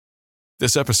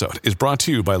This episode is brought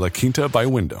to you by La Quinta by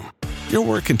Wyndham. Your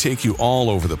work can take you all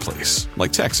over the place,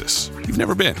 like Texas. You've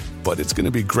never been, but it's going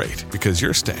to be great because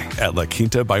you're staying at La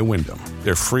Quinta by Wyndham.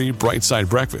 Their free Bright Side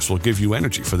breakfast will give you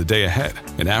energy for the day ahead.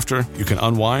 And after, you can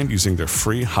unwind using their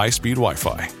free high-speed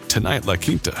Wi-Fi. Tonight, La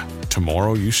Quinta.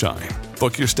 Tomorrow, you shine.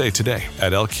 Book your stay today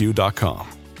at lq.com.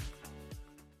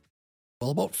 Well,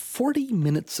 about 40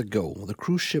 minutes ago, the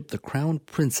cruise ship the Crown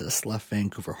Princess left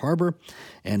Vancouver Harbor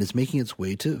and is making its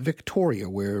way to Victoria,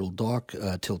 where it'll dock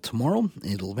till tomorrow.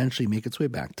 It'll eventually make its way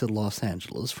back to Los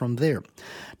Angeles from there.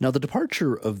 Now, the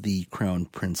departure of the Crown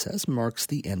Princess marks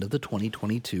the end of the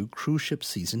 2022 cruise ship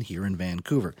season here in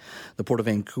Vancouver. The Port of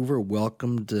Vancouver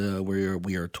welcomed, where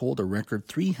we are told, a record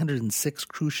 306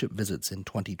 cruise ship visits in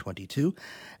 2022,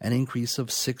 an increase of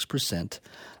 6%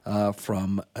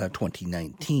 from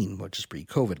 2019, which is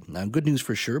pre-COVID. Now, good news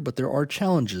for sure, but there are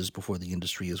challenges before the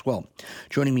industry as well.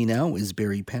 Joining me now is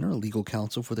Barry Penner, legal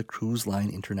counsel for the Cruise Line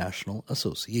International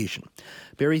Association.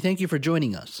 Barry, thank you for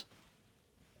joining us.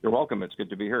 You're welcome. It's good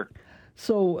to be here.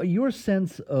 So your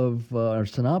sense of, or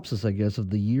synopsis, I guess, of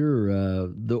the year,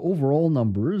 the overall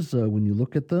numbers, when you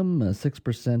look at them, a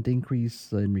 6%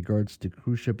 increase in regards to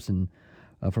cruise ships in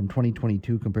from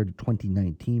 2022 compared to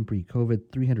 2019 pre-COVID,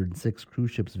 306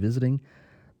 cruise ships visiting.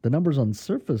 The numbers on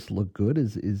surface look good.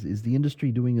 Is the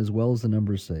industry doing as well as the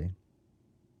numbers say?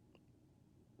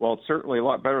 Well, it's certainly a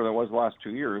lot better than it was the last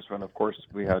 2 years when, of course,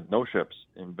 we had no ships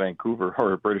in Vancouver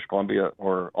or British Columbia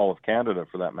or all of Canada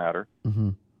for that matter. Mm-hmm.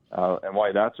 And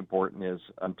why that's important is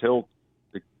until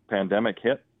the pandemic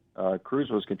hit,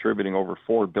 cruise was contributing over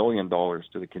 $4 billion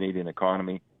to the Canadian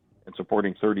economy and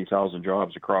supporting 30,000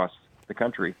 jobs across the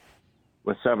country,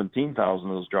 with 17,000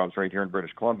 of those jobs right here in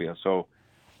British Columbia. So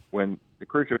when the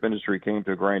cruise ship industry came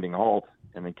to a grinding halt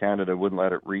and then Canada wouldn't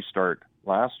let it restart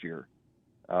last year,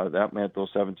 that meant those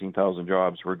 17,000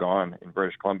 jobs were gone in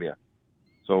British Columbia.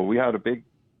 So we had a big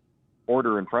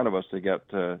order in front of us to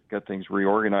get things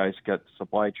reorganized, get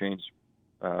supply chains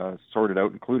sorted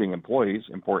out, including employees,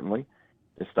 importantly,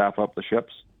 to staff up the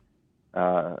ships.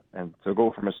 And to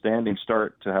go from a standing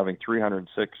start to having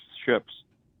 306 ships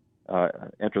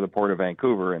enter the Port of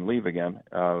Vancouver and leave again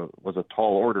was a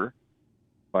tall order,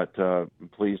 but I'm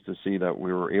pleased to see that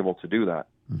we were able to do that.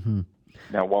 Mm-hmm.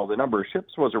 Now, while the number of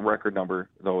ships was a record number,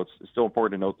 though, it's still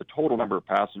important to note the total number of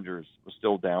passengers was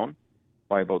still down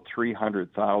by about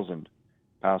 300,000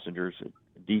 passengers,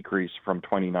 decrease from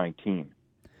 2019.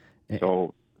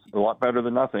 So a lot better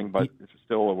than nothing, but it's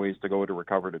still a ways to go to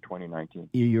recover to 2019.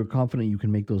 You're confident you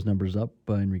can make those numbers up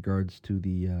in regards to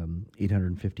the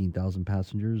 815,000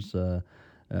 passengers?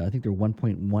 I think they're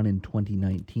 1.1 in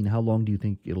 2019. How long do you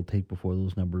think it'll take before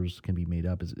those numbers can be made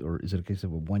up? Is it a case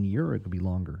of 1 year, or it could be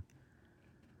longer?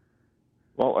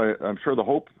 Well, I'm sure the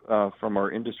hope from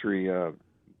our industry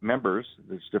members,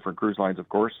 there's different cruise lines, of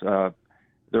course,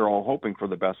 they're all hoping for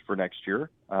the best for next year,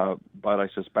 but I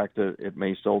suspect that it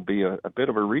may still be a bit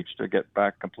of a reach to get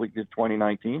back completely to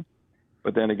 2019.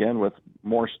 But then again, with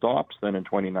more stops than in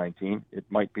 2019, it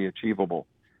might be achievable.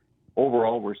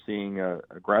 Overall, we're seeing a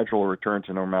gradual return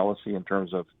to normalcy in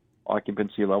terms of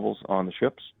occupancy levels on the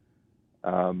ships,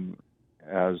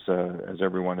 as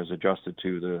everyone has adjusted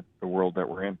to the world that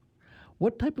we're in.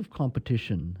 What type of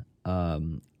competition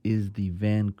is the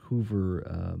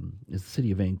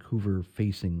city of Vancouver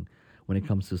facing when it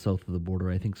comes to south of the border?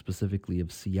 I think specifically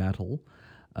of Seattle,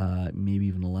 maybe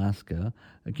even Alaska.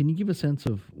 Can you give a sense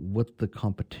of what the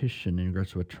competition in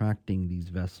regards to attracting these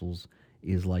vessels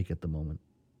is like at the moment?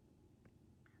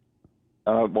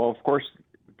 Well, of course,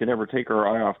 we can never take our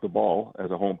eye off the ball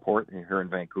as a home port here in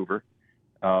Vancouver.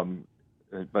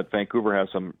 But Vancouver has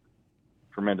some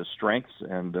tremendous strengths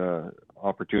and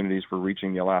opportunities for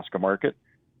reaching the Alaska market.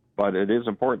 But it is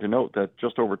important to note that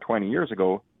just over 20 years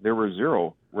ago, there were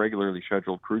 0 regularly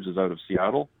scheduled cruises out of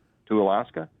Seattle to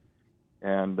Alaska.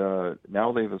 And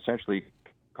now they've essentially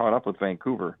caught up with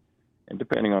Vancouver. And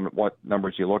depending on what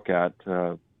numbers you look at,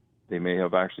 they may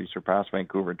have actually surpassed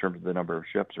Vancouver in terms of the number of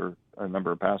ships or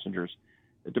number of passengers.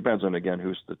 It depends on, again,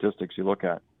 whose statistics you look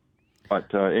at.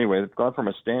 But anyway, they've gone from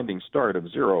a standing start of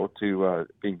 0 to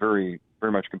being very,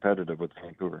 very much competitive with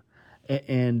Vancouver.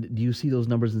 And do you see those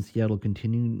numbers in Seattle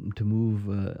continuing to move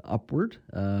upward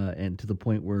and to the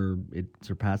point where it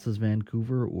surpasses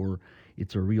Vancouver, or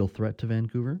it's a real threat to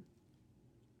Vancouver?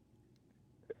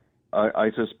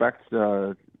 I suspect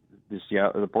the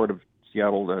Port of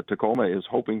Seattle Tacoma is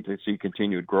hoping to see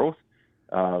continued growth.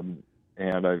 And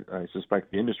I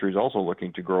suspect the industry is also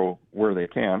looking to grow where they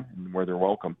can and where they're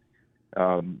welcome.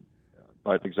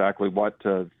 But exactly what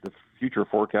the future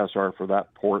forecasts are for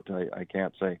that port, I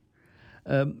can't say.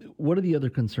 What are the other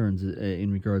concerns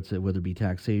in regards to whether it be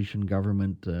taxation,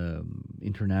 government,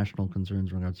 international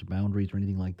concerns in regards to boundaries or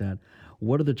anything like that?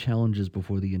 What are the challenges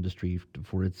before the industry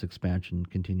for its expansion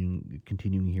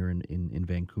continuing here in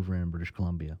Vancouver and British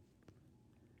Columbia?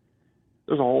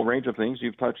 There's a whole range of things.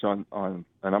 You've touched on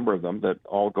a number of them that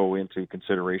all go into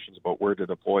considerations about where to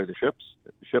deploy the ships.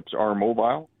 Ships are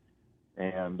mobile,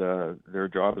 and their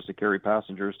job is to carry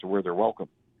passengers to where they're welcome.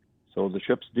 So the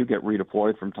ships do get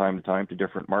redeployed from time to time to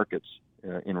different markets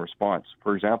in response.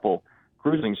 For example,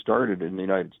 cruising started in the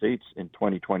United States in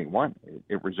 2021.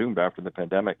 It resumed after the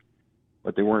pandemic,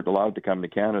 but they weren't allowed to come to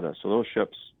Canada. So those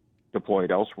ships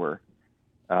deployed elsewhere.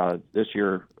 This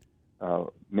year,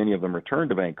 many of them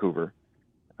returned to Vancouver.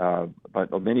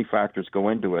 But many factors go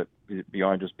into it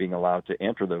beyond just being allowed to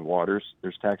enter the waters.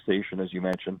 There's taxation, as you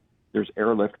mentioned. There's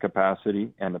airlift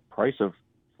capacity and the price of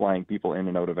flying people in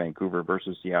and out of Vancouver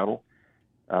versus Seattle.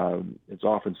 It's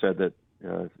often said that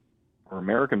for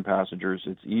American passengers,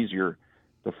 it's easier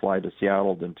to fly to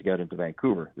Seattle than to get into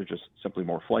Vancouver. There's just simply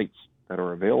more flights that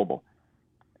are available.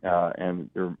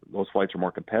 And those flights are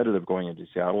more competitive going into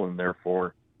Seattle, and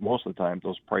therefore, most of the time,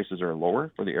 those prices are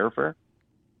lower for the airfare.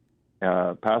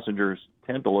 Passengers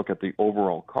tend to look at the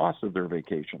overall cost of their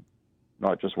vacation,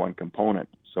 not just one component.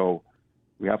 So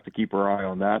we have to keep our eye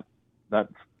on that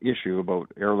issue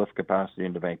about airlift capacity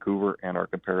into Vancouver and our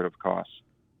comparative costs.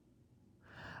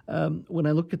 When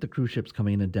I look at the cruise ships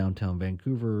coming in downtown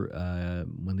Vancouver,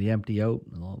 when they empty out,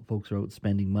 folks are out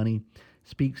spending money,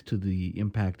 speaks to the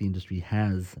impact the industry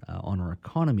has on our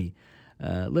economy.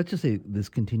 Let's just say this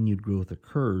continued growth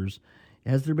occurs.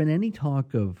 Has there been any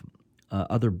talk of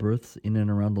other berths in and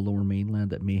around the Lower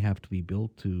Mainland that may have to be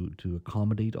built to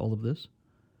accommodate all of this?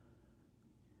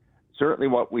 Certainly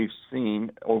what we've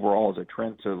seen overall is a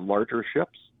trend to larger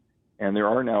ships, and there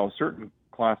are now a certain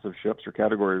class of ships or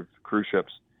category of cruise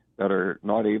ships that are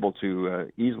not able to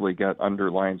easily get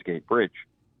under Lionsgate Bridge.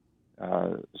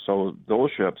 So those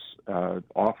ships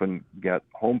often get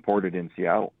home ported in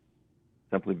Seattle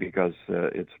simply because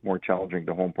it's more challenging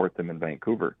to home port them in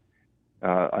Vancouver.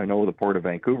 I know the Port of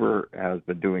Vancouver has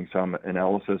been doing some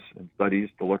analysis and studies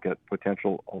to look at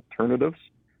potential alternatives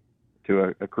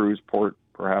to a cruise port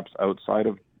perhaps outside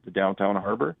of the downtown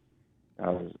harbor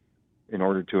in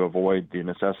order to avoid the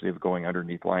necessity of going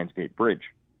underneath Lionsgate Bridge,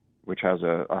 which has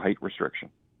a height restriction.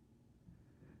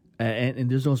 And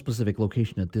there's no specific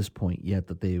location at this point yet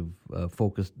that they've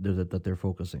that they're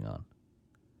focusing on.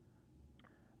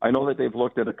 I know that they've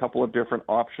looked at a couple of different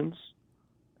options.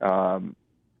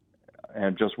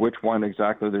 And just which one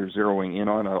exactly they're zeroing in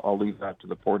on, I'll leave that to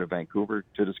the Port of Vancouver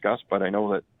to discuss. But I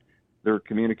know that their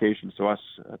communications to us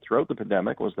throughout the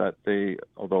pandemic was that they,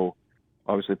 although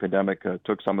obviously the pandemic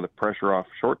took some of the pressure off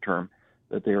short term,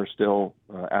 that they are still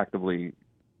actively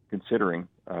considering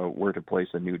where to place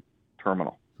a new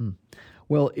terminal.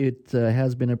 Well, it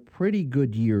has been a pretty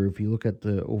good year if you look at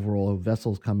the overall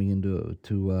vessels coming into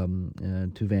to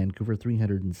Vancouver.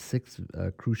 306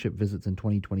 cruise ship visits in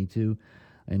 2022.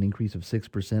 An increase of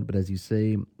 6%, but as you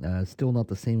say, still not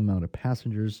the same amount of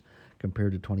passengers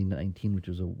compared to 2019, which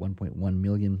was a 1.1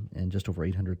 million and just over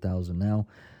 800,000 now.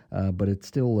 But it's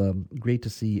still great to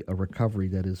see a recovery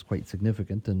that is quite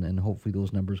significant, and hopefully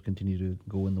those numbers continue to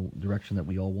go in the direction that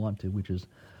we all want to, which is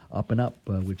up and up,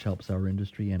 which helps our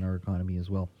industry and our economy as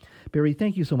well. Barry,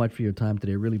 thank you so much for your time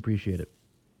today. I really appreciate it.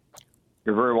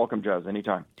 You're very welcome, Jazz.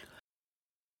 Anytime.